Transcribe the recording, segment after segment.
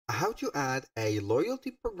How to add a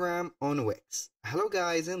loyalty program on Wix. Hello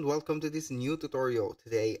guys and welcome to this new tutorial.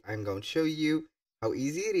 Today I'm going to show you how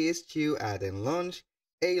easy it is to add and launch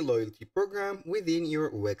a loyalty program within your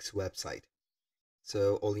Wix website.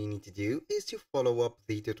 So all you need to do is to follow up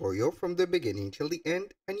the tutorial from the beginning till the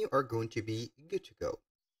end and you are going to be good to go.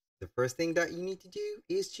 The first thing that you need to do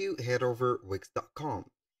is to head over wix.com.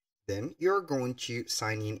 Then you're going to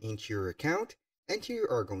sign in into your account and you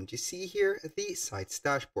are going to see here the site's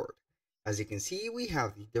dashboard. As you can see, we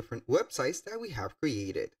have the different websites that we have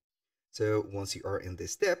created. So once you are in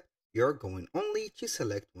this step, you're going only to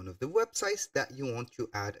select one of the websites that you want to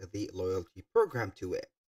add the loyalty program to it.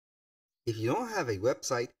 If you don't have a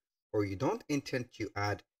website or you don't intend to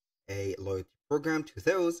add a loyalty program to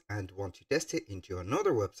those and want to test it into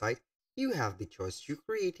another website, you have the choice to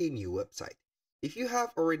create a new website. If you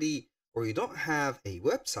have already or you don't have a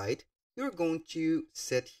website, you're going to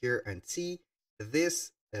sit here and see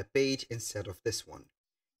this page instead of this one.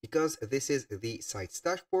 Because this is the site's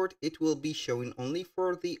dashboard, it will be showing only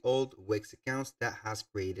for the old Wix accounts that has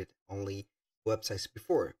created only websites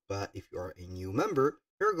before. But if you are a new member,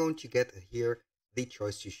 you're going to get here the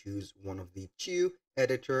choice to choose one of the two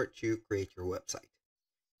editor to create your website.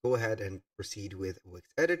 Go ahead and proceed with Wix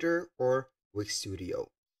Editor or Wix Studio.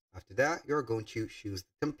 After that, you're going to choose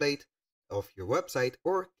the template of your website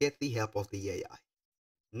or get the help of the AI.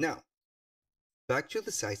 Now, back to the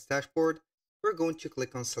site's dashboard, we're going to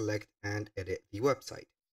click on select and edit the website.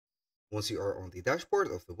 Once you are on the dashboard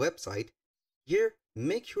of the website, here,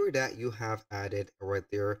 make sure that you have added right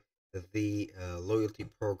there the loyalty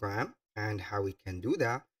program. And how we can do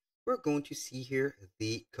that, we're going to see here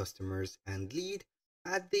the customers and lead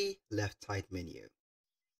at the left side menu.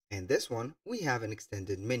 And this one, we have an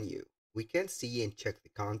extended menu. We can see and check the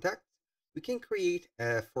contacts. We can create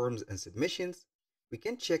forms and submissions. We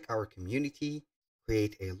can check our community,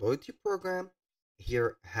 create a loyalty program.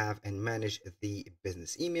 Here have and manage the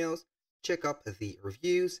business emails, check up the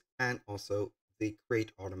reviews, and also the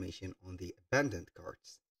create automation on the abandoned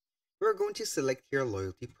carts. We're going to select here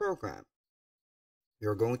loyalty program.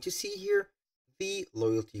 You're going to see here the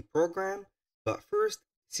loyalty program, but first,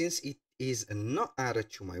 since it is not added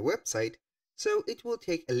to my website, so it will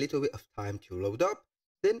take a little bit of time to load up,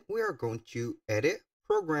 then we are going to edit,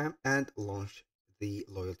 program, and launch the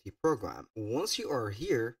loyalty program. Once you are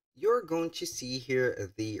here, you're going to see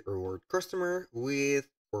here the reward customer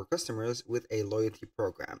for customers with a loyalty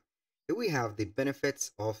program. Here we have the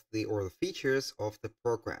benefits of the features of the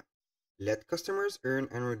program. Let customers earn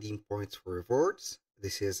and redeem points for rewards.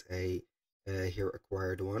 This is a here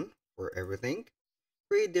acquired one for everything.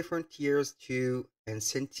 Create different tiers to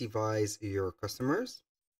incentivize your customers.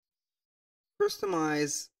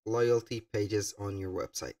 Customize loyalty pages on your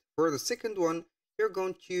website. For the second one, you're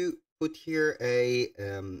going to put here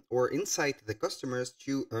or incite the customers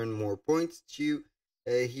to earn more points to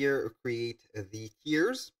here create the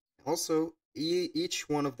tiers. Also, each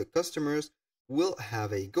one of the customers will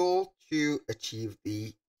have a goal to achieve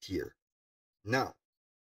the tier. Now,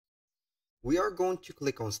 we are going to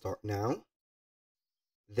click on Start Now.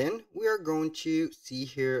 Then we are going to see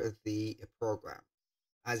here the program.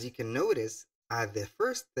 As you can notice, the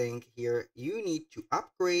first thing here, you need to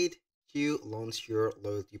upgrade to launch your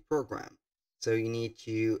loyalty program. So you need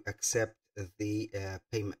to accept the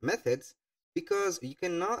payment methods, because you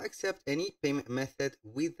cannot accept any payment method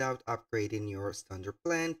without upgrading your standard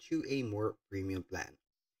plan to a more premium plan.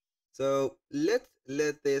 So let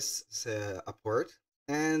this upward,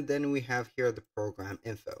 and then we have here the program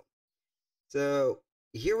info. So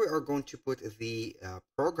here we are going to put the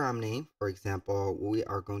program name. For example, we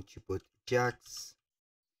are going to put Jack's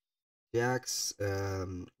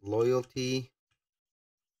loyalty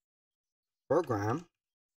program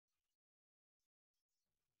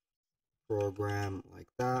like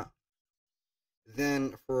that.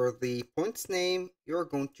 Then for the points name, you're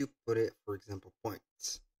going to put it, for example,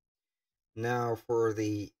 points. Now for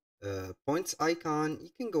the points icon,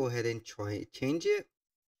 you can go ahead and change it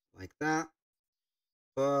like that,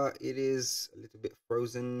 but it is a little bit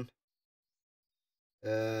frozen.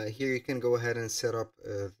 Here you can go ahead and set up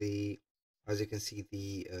as you can see,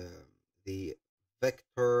 the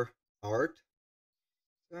vector art.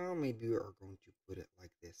 So maybe we are going to put it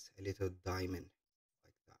like this, a little diamond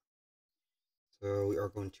like that. So we are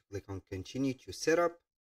going to click on continue to set up.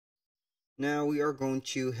 Now we are going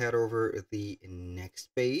to head over the next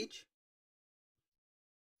page.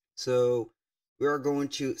 So we are going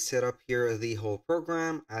to set up here the whole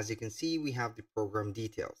program. As you can see, we have the program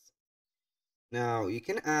details. Now you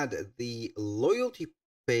can add the loyalty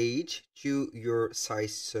page to your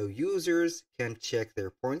site so users can check their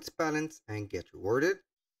points balance and get rewarded.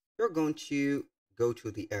 you're going to go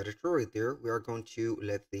to the editor right there. We are going to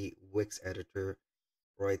let the Wix editor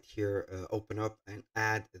right here open up and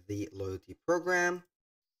add the loyalty program.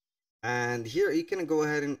 And here you can go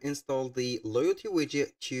ahead and install the loyalty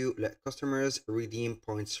widget to let customers redeem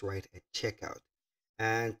points right at checkout.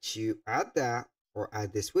 And to add that or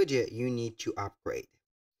add this widget, you need to upgrade.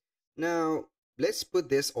 Now, let's put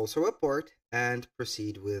this also apart and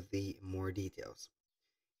proceed with the more details.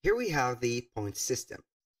 Here we have the points system.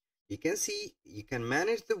 You can see you can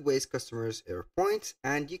manage the ways customers earn points,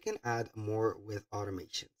 and you can add more with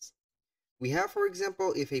automations. We have, for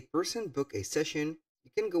example, if a person book a session,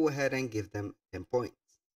 you can go ahead and give them 10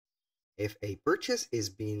 points. If a purchase is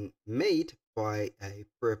being made by a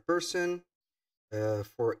person,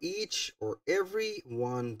 for each or every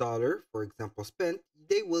 $1, for example, spent,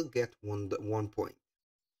 they will get one point.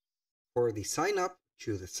 For the sign up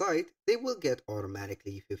to the site, they will get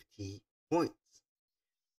automatically 50 points.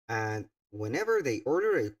 And whenever they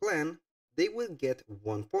order a plan, they will get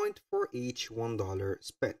 1 point for each $1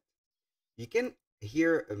 spent. You can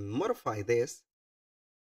here modify this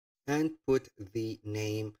and put the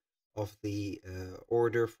name of the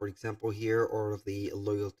order, for example, here, or the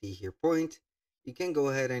loyalty here point. You can go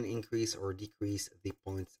ahead and increase or decrease the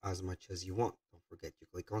points as much as you want. Don't forget to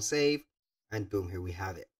click on save, and boom, here we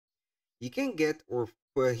have it. You can get or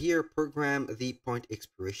here program the point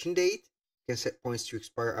expiration date. You can set points to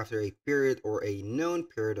expire after a period or a known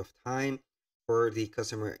period of time for the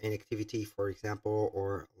customer inactivity, for example,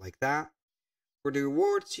 or like that. For the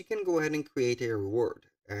rewards, you can go ahead and create a reward.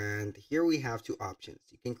 And here we have two options.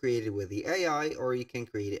 You can create it with the AI, or you can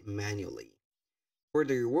create it manually. For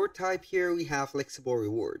the reward type, here we have flexible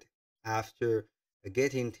reward. After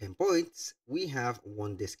getting 10 points, we have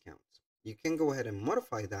 1 discount. You can go ahead and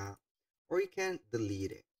modify that, or you can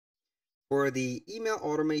delete it. For the email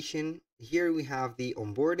automation, here we have the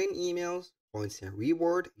onboarding emails, points and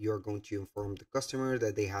reward. You're going to inform the customer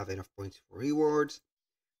that they have enough points for rewards.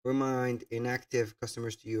 Remind inactive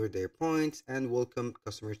customers to use their points, and welcome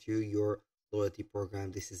customers to your loyalty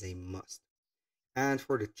program. This is a must. And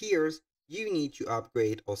for the tiers, you need to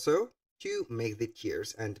upgrade also to make the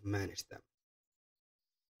tiers and manage them.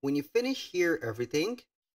 When you finish here everything,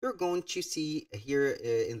 you're going to see here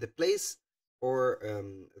in the place or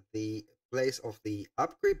the place of the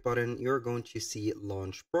upgrade button, you're going to see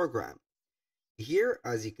launch program. Here,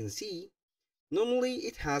 as you can see, normally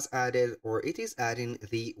it has added, or it is adding,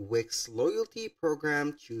 the Wix loyalty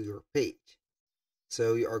program to your page.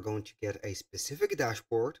 So you are going to get a specific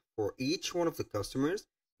dashboard for each one of the customers.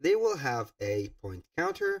 They will have a point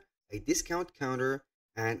counter, a discount counter,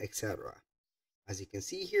 and etc. As you can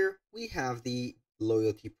see here, we have the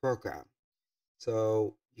loyalty program.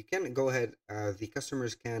 So you can go ahead, the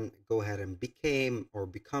customers can go ahead and become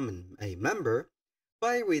a member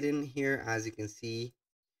by reading here. As you can see,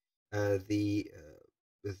 I have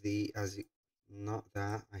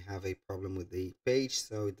a problem with the page,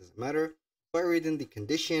 so it doesn't matter. By reading the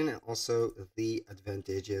condition and also the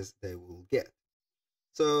advantages they will get.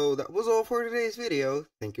 So that was all for today's video.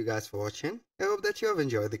 Thank you guys for watching. I hope that you have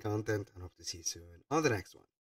enjoyed the content, and hope to see you soon on the next one.